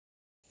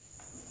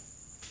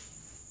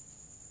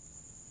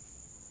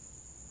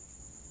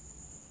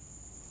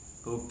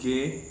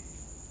Okay,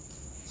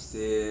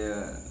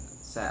 still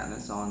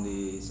sadness on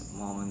this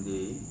moment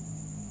day.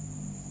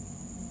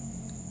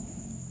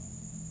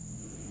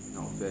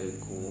 Not very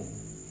cool.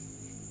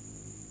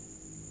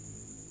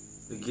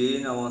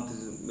 Again, I want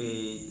to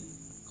make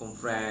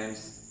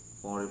conference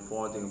for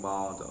reporting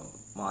about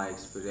my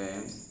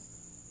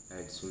experience.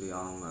 Actually,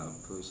 I'm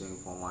pushing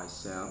for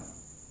myself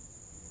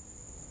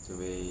to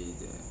make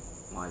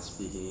my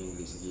speaking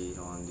English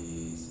again on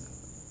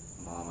this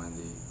moment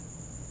day.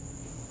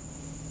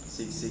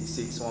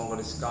 666 one for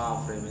the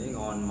scarf framing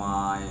on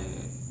my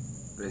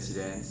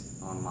residence,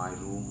 on my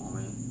room.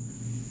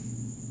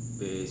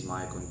 Base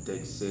my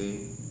contact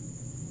say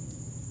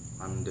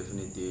I'm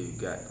definitely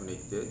get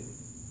connected.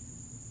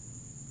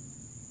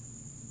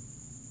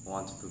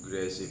 Want to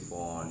progress it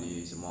for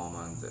this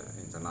moment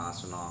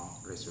international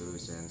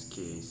resolutions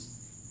case.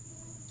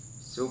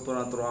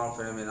 Supernatural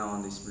phenomena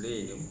on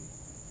display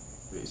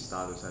with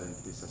status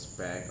identity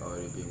suspect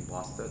already being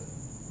busted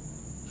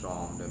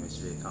from the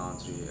mystery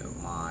country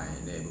of my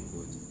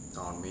neighborhood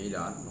town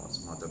Medan, not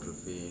some other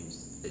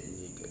province,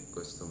 ethnic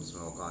customs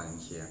local in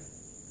here.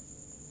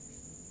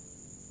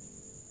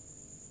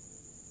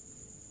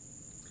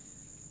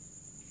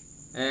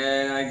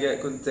 And I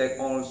get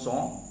contact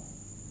also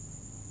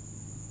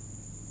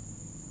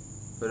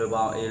with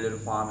about Alien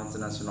Farm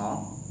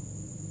International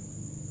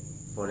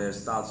for their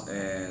status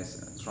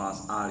as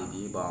trust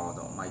alibi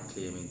about my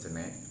claim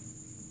internet,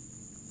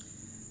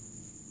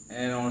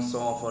 and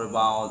also for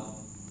about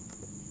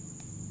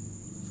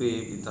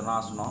Vape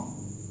International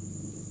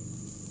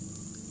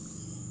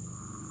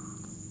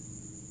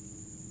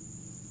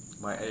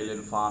by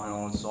alien farming.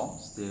 Also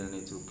still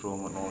need to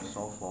promote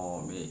also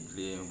for me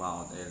claim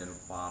about alien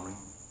farming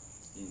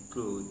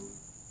include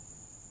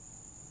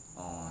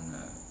on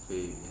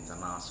Vape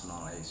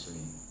International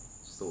actually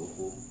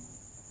Stockholm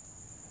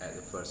at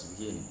the first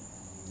beginning.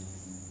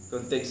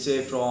 Contact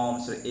say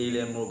from Sir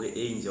Alien Morgan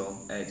Angel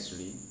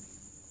actually,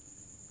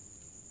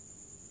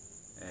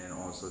 and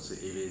also Sir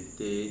Alien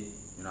Tate,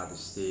 United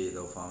States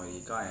of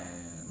America,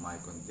 and my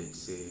contact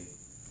say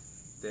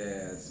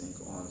there's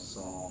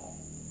also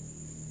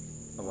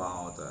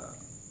about the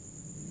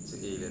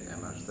alien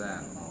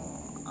Emerson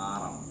or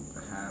Arab,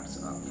 perhaps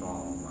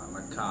from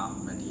Mecca,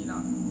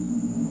 Medina,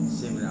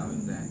 similar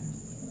with that.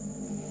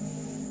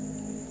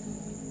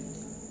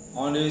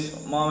 On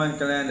this moment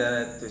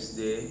calendar,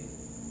 Tuesday,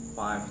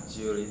 5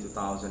 July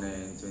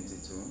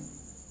 2022,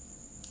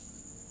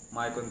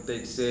 my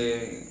contact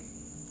say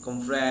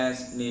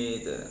conference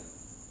need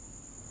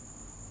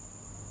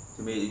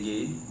to meet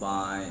again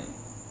by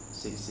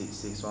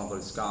 666 one for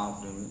the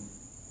scout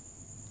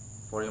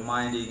for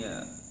reminding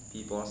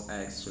people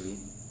actually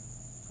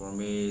for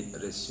me to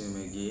resume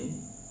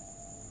again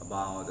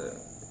about the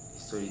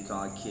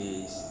historical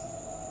case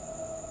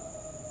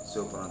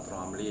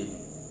supernatural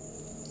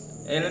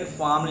alien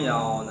family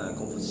on a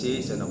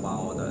conversation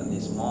about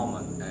this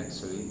moment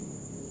actually.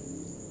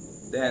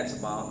 That's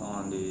about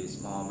on this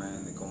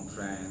moment the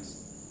conference.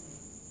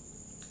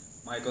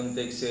 My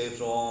contact say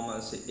from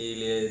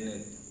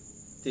alien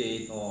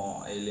Tate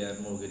or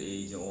alien Morgan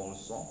Angel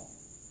also.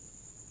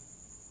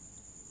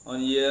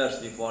 On years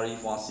before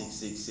E4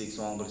 666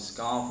 one got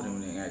scarf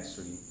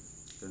actually.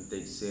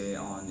 Contact say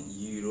on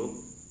Europe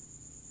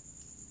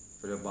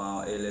for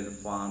about alien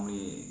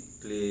family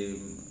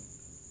claim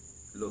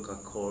local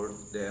court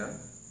there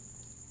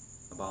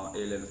about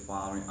alien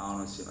family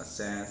ownership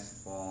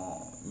assets for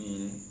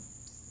meaning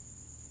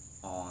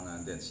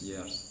on that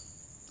years.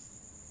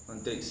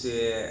 Contact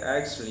say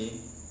actually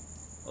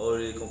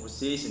already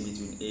conversation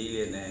between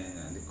alien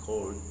and the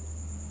court,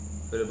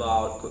 but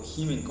about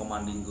human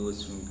commanding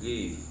goods from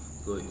grave,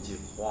 good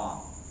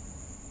Jihua.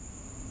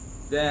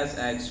 That's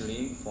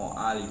actually for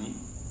alibi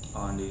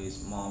on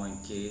this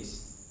moment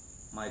case.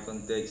 My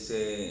contact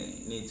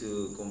say need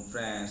to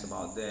conference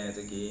about that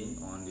again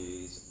on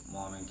this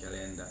moment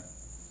calendar.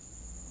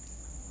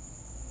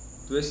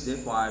 Tuesday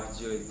 5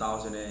 July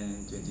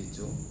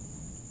 2022.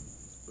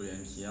 We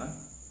are here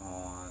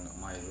on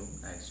my room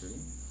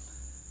actually.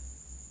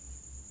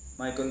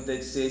 My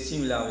contact say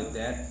similar with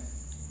that.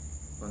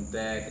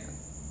 Contact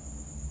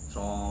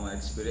from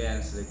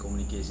experience the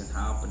communication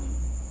happening.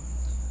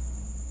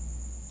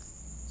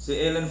 The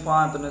Alien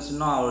Farm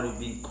International already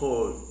been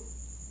called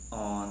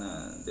on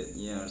that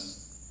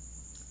years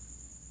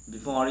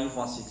before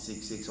E4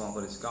 666 one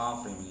for the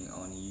scarf framing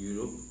on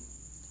Europe.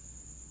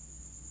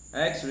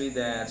 Actually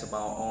that's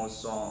about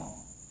also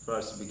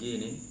first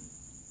beginning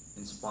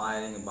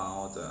inspiring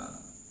about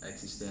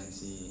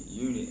existence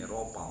unit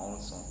Europa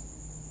also.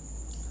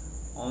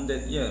 On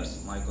that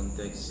years my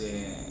contact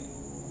say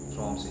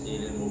from the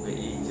alien Morgan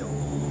Angel.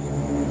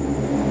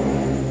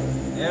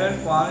 Alien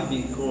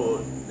family been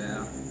called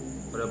there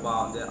for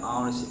about their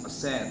ownership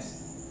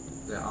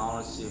assets, their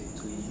ownership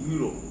to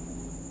Europe.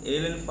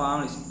 Alien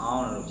family is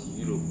owner of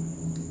Europe,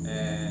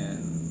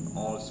 and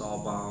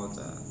also about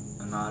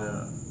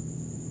another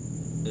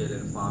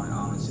alien family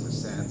ownership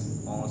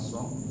assets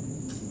also.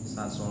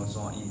 That's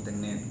also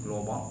internet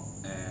global,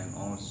 and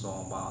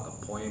also about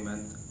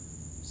appointment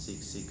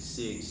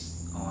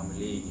 666 on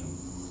Millennium.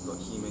 Got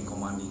human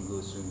commanding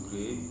goes to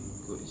grave,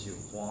 go to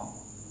Juan.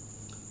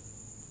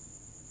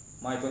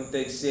 My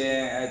context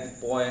here at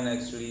the point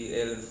actually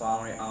Ellen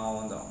family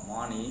owned the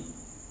money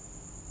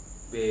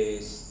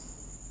based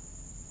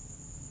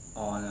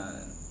on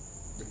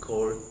the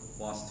court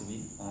was to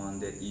be on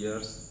that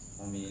years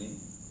or meaning.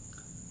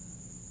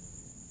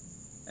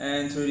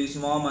 And through this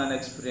moment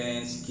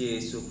experience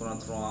case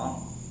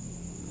supernatural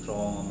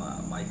from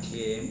my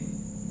claim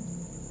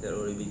there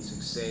will be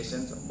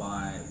successions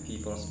by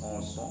people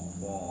also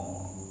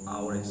for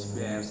our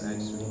experience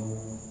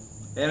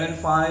actually. Ellen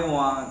family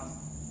want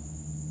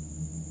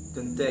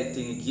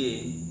contacting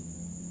again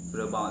for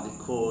about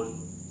the code,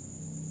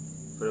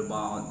 for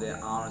about their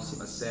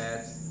ownership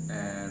assets,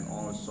 and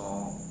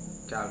also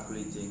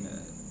calculating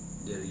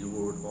the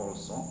reward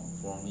also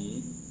for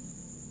me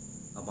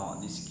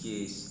about this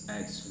case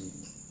actually.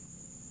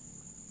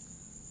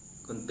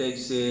 Contact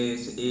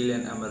says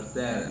alien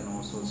Ameritel and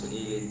also the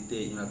alien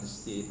take United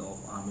States of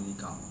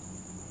America.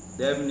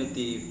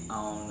 Definitive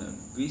on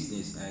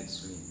business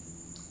actually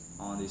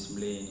on this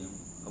millennium.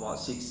 About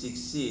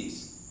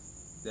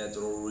 666 that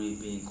already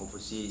been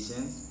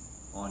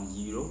conversations on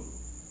Europe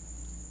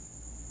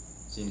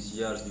since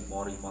years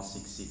before it was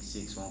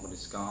 666 one for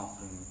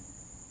discovery.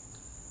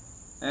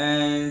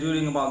 And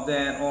during about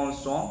that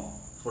also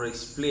for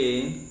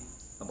explain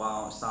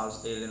about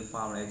South Alien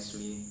family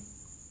actually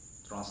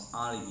trust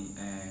alibi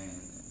and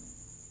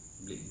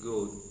black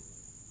goat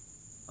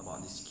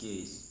about this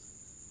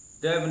case.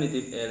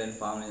 Definitive alien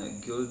family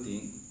are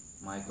guilty.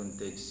 My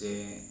context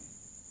say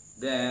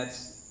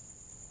that's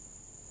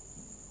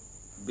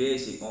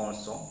basic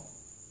also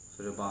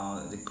for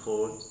about the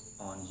court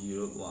on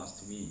Europe was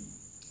to be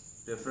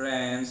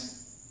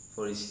reference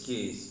for this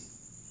case.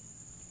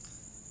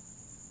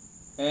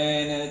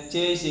 And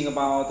chasing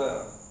about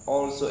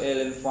also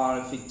alien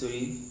family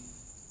victory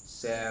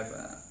serve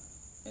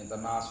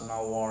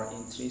international war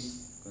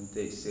interest.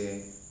 Context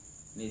say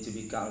need to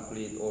be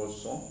calculated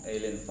also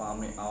alien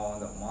family own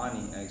the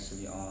money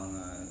actually on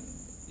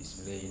this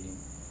millennium.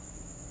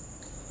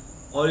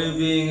 Already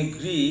being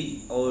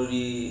agreed or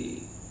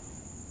the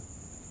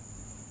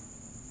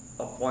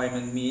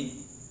appointment meet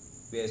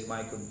with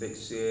my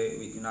context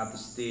with United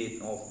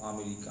States of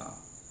America.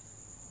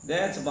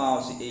 That's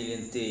about the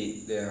alien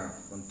date there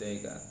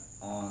contact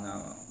on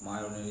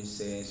my only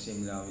say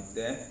similar with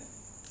that.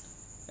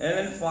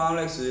 Alien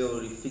family actually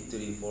already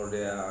victory for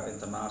their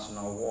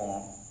international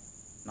war,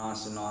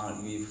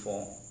 national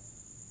UFO,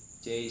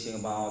 chasing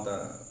about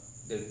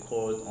the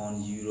court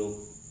on Europe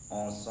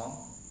also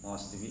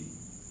must be.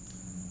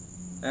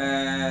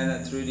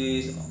 And through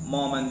this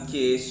moment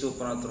case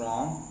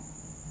supernatural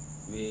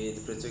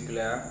with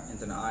particular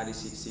internal ID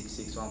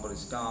 6661 for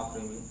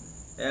discovery,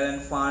 Ellen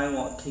finally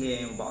what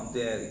claim about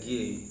their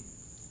game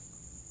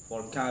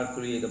for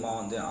calculate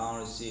about their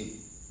ownership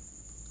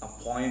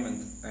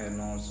appointment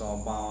and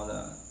also about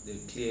the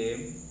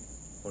claim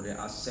for their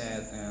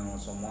asset and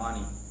also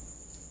money.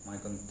 My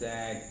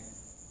contact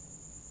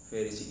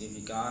very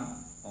significant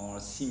or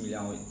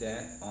similar with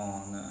that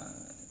on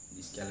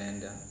this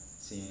calendar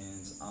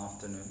since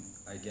afternoon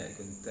I get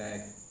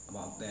contact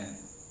about that.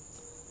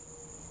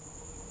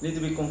 Need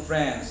to be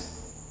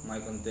conference. My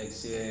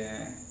context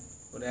here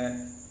for that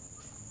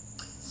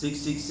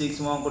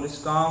 6661 for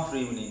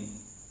discovery evening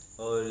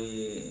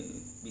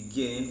already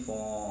begin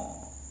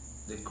for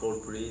the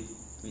corporate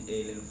with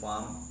alien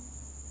farm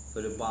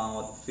for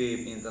about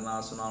Vape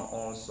International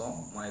also.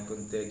 My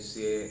context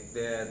here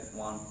that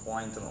one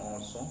pointer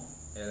also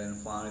alien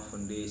farm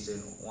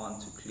foundation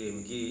want to claim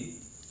again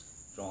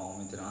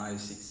from internal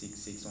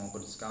 6661 for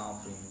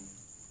discovery.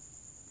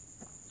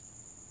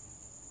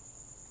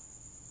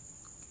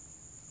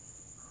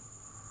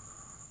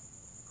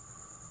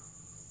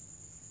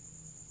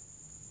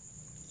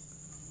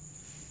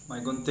 My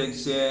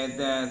context here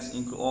that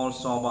include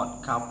also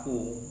about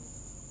Kapu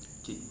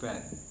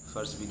kickback,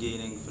 first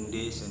beginning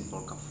foundation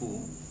for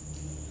Kapu,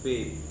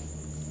 Vape,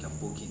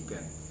 Kapu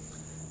kickback,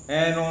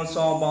 and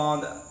also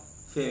about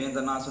Vape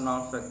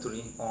International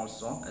Factory,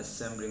 also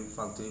assembling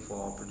factory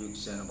for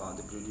production about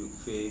the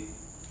product Vape.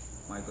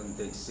 My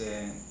context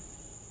here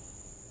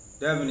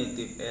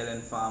definitive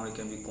alien family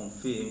can be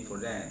confirmed for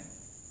that.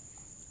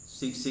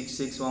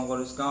 6661 for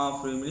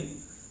discovery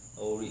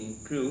or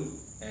include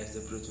as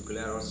the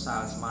particular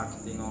sales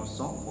marketing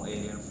also for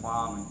alien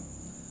farming.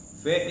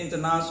 Vape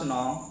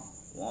International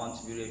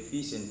wants to be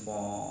efficient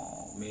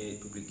for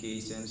made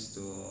publications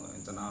to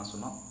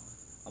international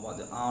about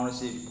the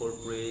ownership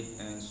corporate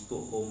and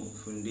Stockholm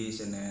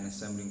foundation and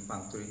assembling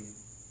factory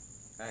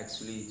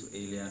actually to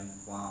alien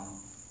farm.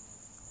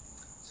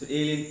 So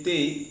alien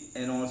tape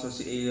and also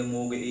the alien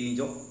mobile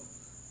angel.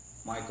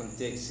 My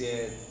context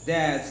here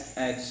that's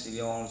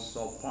actually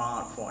also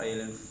part for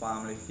alien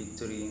family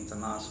victory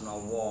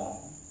international war.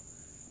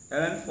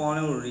 Alien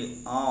family already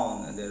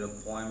own their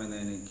appointment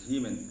and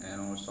agreement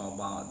and also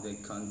about the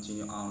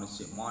continued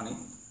ownership money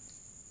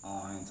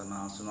on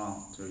international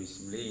through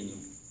this millennium.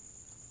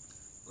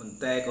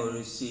 contact or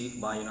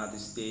received by United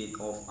States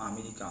of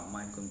America.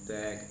 My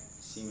contact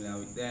similar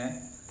with that.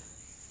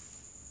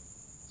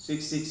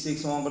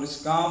 666 on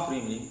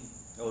discovery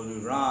or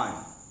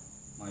right.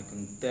 My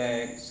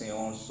contact say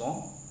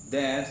also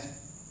that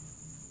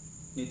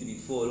need to be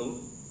followed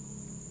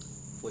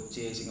for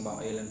chasing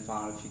about alien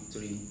final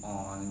victory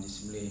on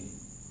this millennium.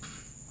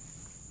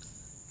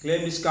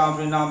 Claim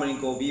discovery number in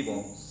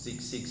vivo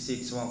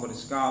 666 one for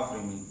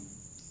discovery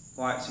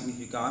quite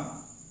significant.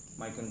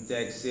 My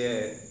contact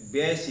said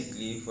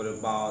basically for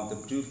about the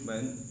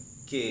proofment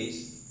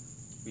case,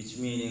 which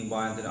meaning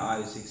by the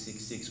I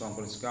 666 one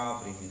for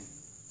discovery.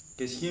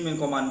 Case human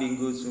commanding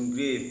goods from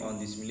grave on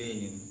this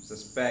millennium,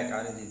 suspect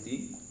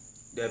identity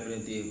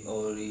definitive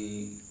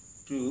already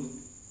proved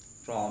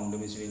from the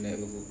Missouri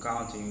neighborhood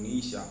county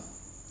Indonesia.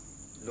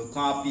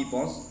 Local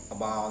peoples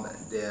about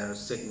their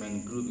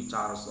segment group each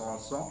other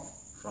also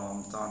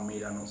from town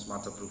Medan or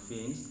Sumatera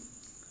province,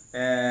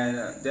 and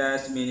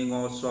there's meaning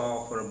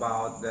also for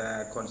about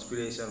the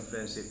conspiration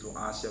friendship to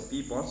Asia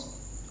peoples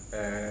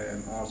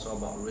and also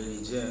about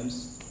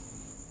religions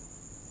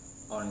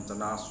or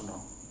international.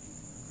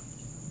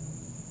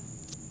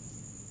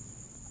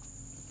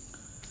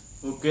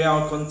 Okay,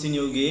 I'll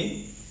continue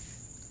again.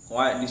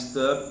 Quite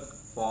disturbed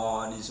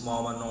for this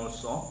moment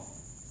also.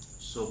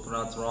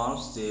 Supernatural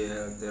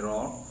still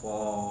terror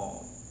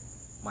for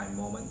my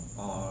moment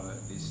or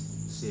this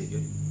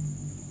second.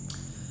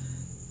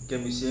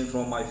 Can be seen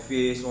from my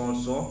face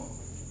also.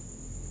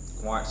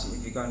 Quite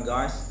significant,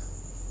 guys.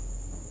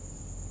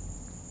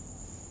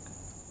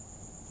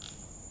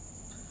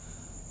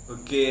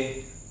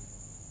 Okay,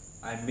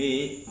 I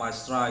made my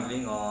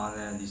struggling on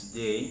this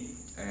day,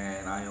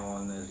 and I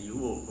on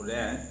reward for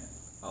that.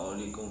 I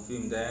already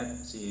confirmed that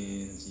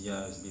since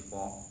years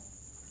before.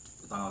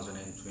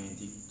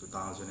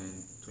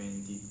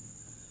 2020,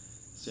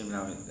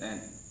 similar with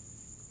that.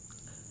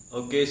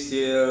 Okay,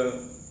 still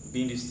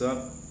being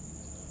disturbed.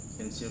 You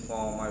can see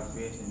from my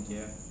face in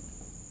here,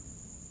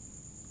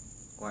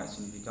 quite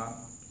significant.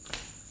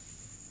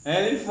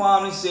 Alien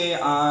family say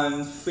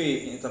I'm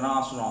Vape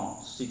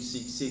International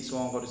 666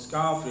 one for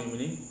discovery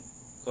meaning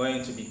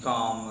going to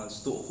become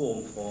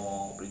Stockholm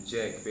for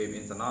Project Vape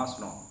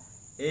International.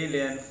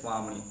 Alien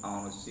family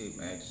ownership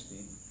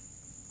actually.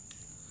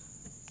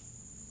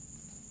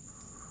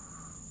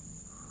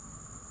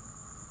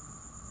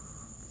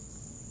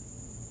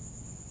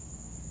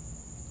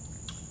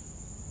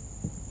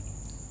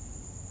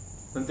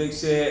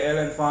 Context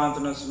Alien Family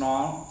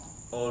International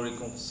already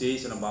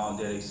conversation about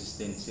their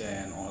existence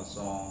and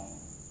also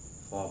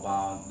for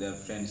about their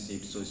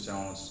friendship, social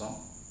also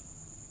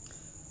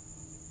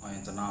on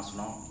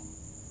international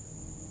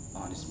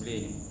on this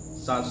millennium.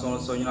 Such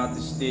also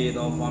United States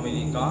of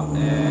America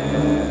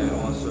and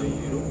also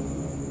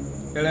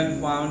Europe. Alien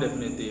Family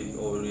definitely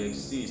already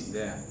exists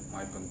there.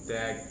 My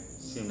contact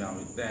similar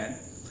with that.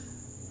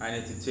 I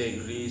need to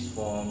take risks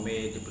for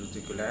me in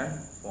particular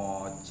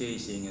for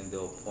chasing the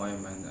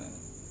appointment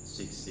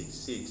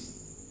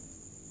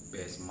 666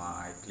 based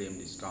my claim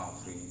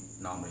discovery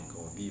number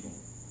called Vivo.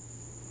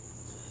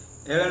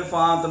 Alien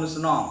Family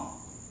International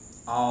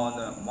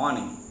on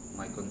money.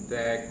 My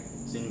contact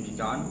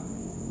significant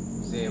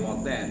say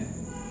about that.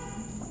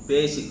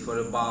 Basic for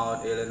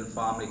about Alien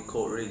Family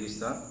code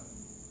register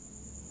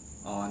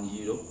on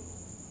Europe.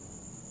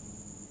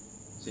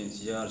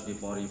 Since years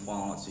before he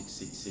found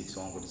 666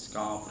 on the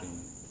discovery.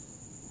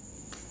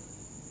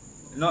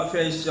 Not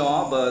very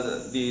sure,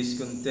 but this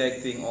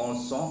contacting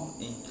also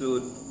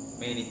include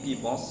many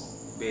people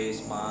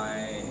based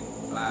my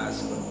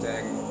last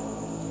contact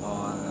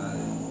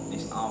on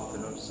this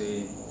afternoon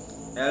say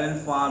Alien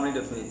Family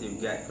definitely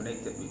get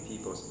connected with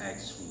people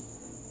actually.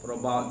 For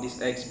about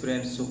this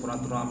experience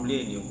supernatural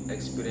millennium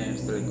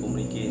experience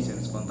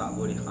telecommunications contact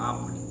very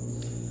happily.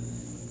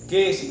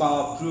 Case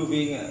about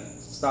proving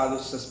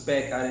status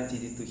suspect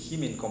identity to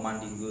human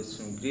commanding goods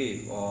from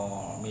grave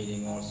or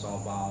meaning also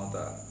about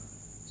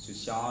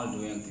social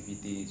doing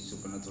activity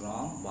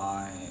supernatural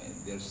by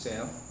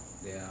themselves,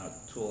 their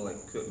tool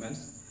equipment,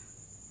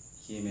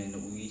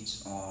 human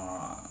witch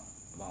or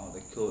about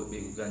the code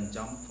big gun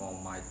jump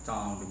from my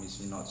town, the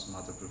Missouri North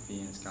Sumatera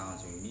province,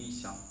 county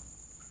Indonesia.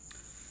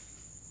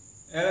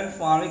 Alien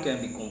Family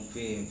can be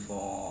confirmed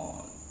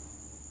for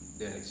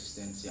their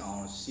existence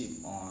ownership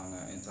on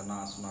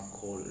international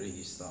code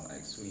register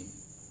actually.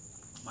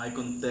 My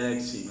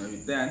contact similar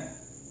with that.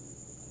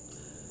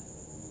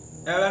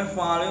 Alien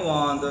Family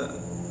want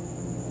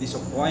this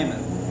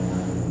appointment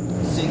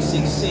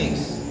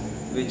 666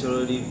 which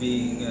already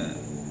being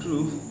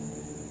proved,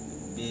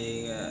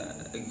 being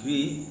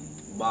agreed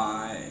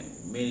by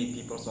many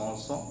people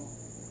also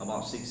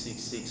about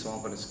 666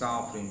 on for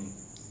discovering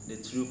the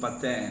true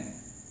pattern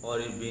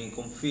already being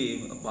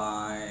confirmed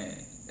by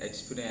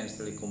experienced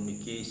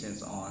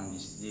telecommunications on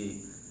this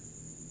day.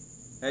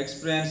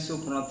 Experience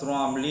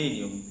supernatural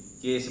millennium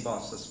case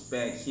about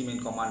suspect human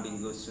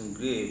commanding goods from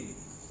grave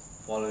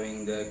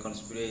following the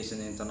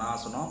conspiration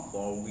international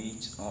for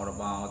which or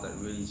about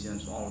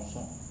religions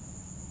also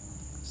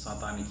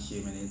satanic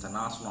human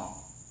international.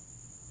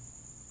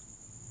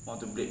 want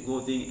to break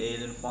voting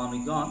alien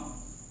family gun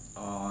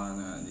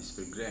on this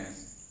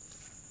progress.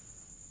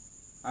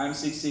 I'm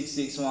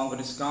 6661 for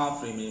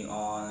discovering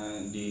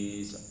on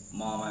this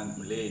moment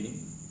millennium.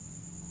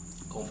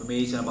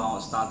 Confirmation about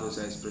status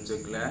as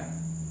particular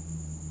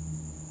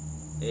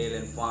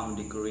alien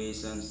family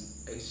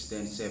decorations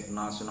extensive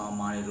national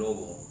money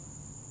logo.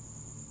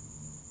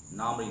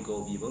 Normally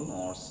go people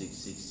or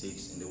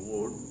 666 in the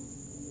world.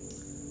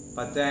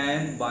 But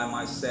then by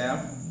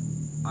myself,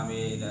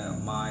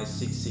 my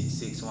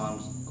 666 one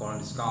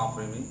current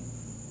discovering me.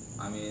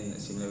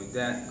 Similar with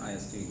that, I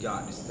still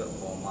got this stuff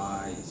for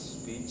my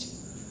speech.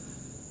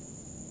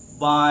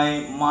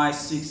 By my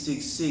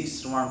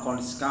 666 one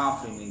current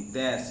discovering me,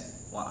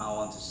 that's what I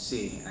want to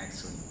say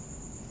actually.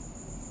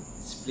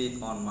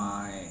 Split on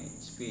my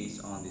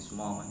speech on this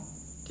moment.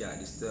 Get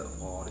this stuff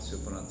for the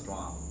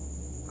supernatural.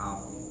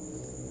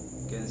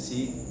 You can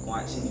see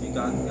quite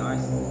significant,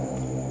 guys.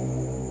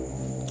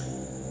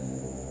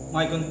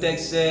 My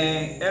context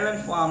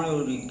alien family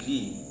will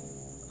agree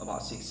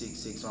about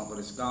 666 on for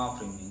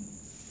discovering me.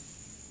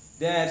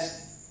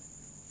 That's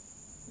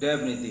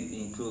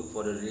definitely include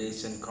for the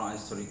recent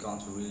Christ to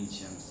counter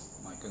religions.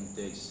 My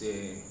context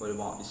for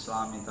about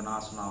Islam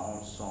International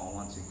also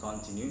want to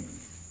continue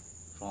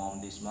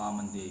from this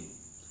moment day.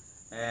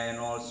 And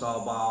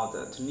also about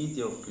the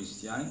Trinity of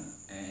Christianity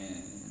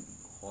and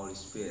Holy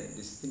Spirit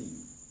destiny.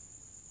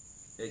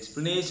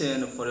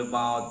 Explanation for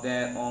about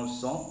that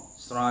also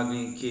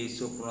struggling case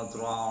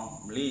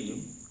supernatural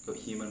millennium, got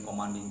human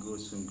commanding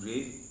goods from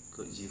grave,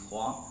 got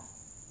Jihwa,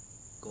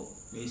 got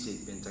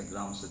message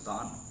pentagram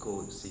Satan,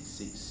 code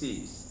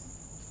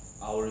 666.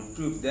 I will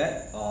prove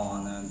that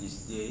on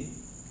this day.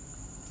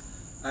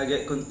 I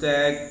get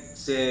contact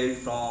say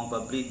from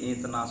Public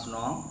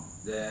International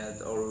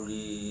that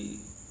already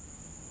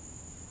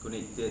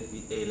connected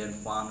with alien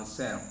farm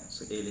itself,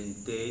 so alien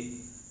tape,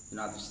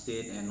 United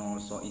States and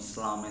also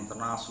Islam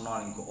International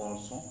and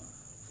also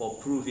for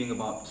proving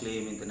about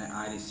claim internet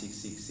ID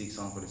 666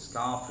 on for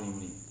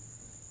discovery.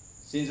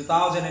 Since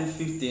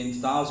 2015,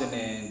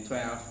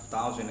 2012,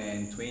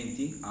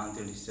 2020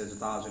 until this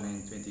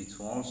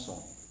 2022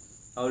 also.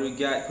 I will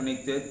get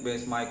connected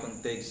with my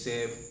contact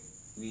save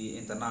the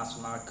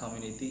international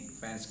community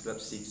fans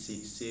club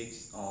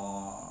 666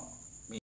 or